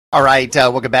All right,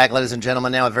 welcome back, ladies and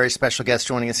gentlemen. Now a very special guest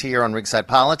joining us here on Ringside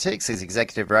Politics. He's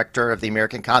Executive Director of the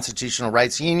American Constitutional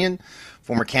Rights Union,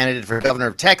 former candidate for governor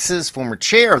of Texas, former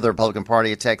chair of the Republican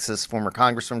Party of Texas, former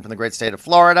congressman from the great state of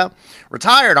Florida,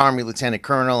 retired Army Lieutenant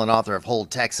Colonel, and author of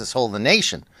Hold Texas, Hold the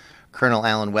Nation. Colonel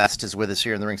Allen West is with us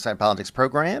here in the Ringside Politics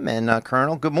program. And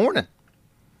Colonel, good morning.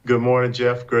 Good morning,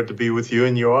 Jeff. Good to be with you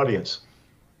and your audience.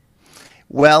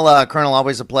 Well, Colonel,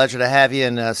 always a pleasure to have you,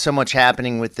 and so much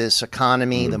happening with this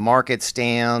economy. The market's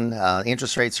down,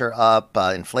 interest rates are up,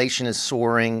 inflation is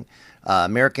soaring,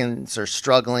 Americans are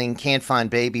struggling, can't find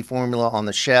baby formula on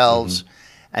the shelves.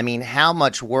 I mean, how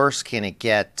much worse can it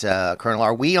get, Colonel?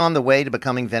 Are we on the way to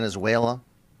becoming Venezuela?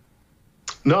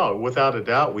 No, without a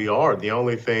doubt, we are. The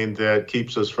only thing that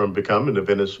keeps us from becoming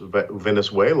the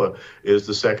Venezuela is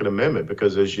the Second Amendment,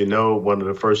 because, as you know, one of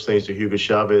the first things that Hugo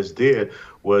Chavez did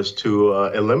was to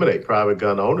eliminate private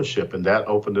gun ownership, and that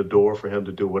opened the door for him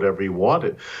to do whatever he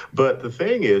wanted. But the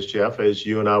thing is, Jeff, as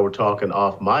you and I were talking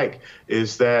off mic,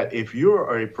 is that if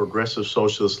you're a progressive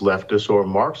socialist leftist or a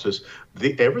Marxist,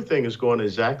 everything is going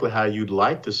exactly how you'd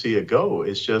like to see it go.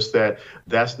 It's just that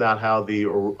that's not how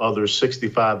the other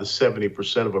 65 to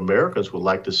 70% of Americans would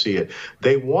like to see it.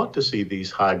 They want to see these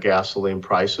high gasoline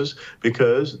prices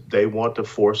because they want to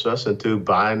force us into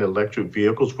buying electric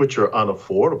vehicles, which are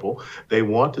unaffordable. They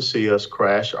want to see us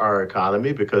crash our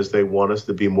economy because they want us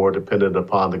to be more dependent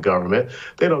upon the government.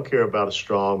 They don't care about a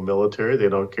strong military. They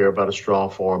don't care about a strong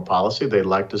foreign policy. They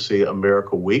like to see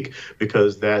America weak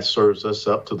because that serves us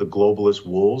up to the globalist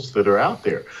wolves that are out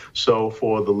there. So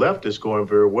for the left, it's going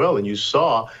very well. And you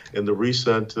saw in the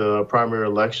recent primary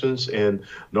elections in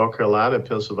North Carolina and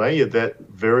Pennsylvania that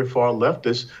very far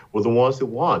leftists were the ones that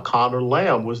won. Connor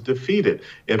Lamb was defeated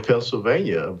in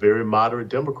Pennsylvania, a very moderate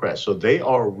Democrat. So they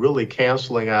are really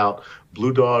canceling out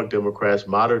blue dog Democrats,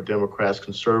 moderate Democrats,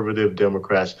 conservative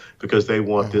Democrats, because they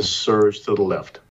want this surge to the left.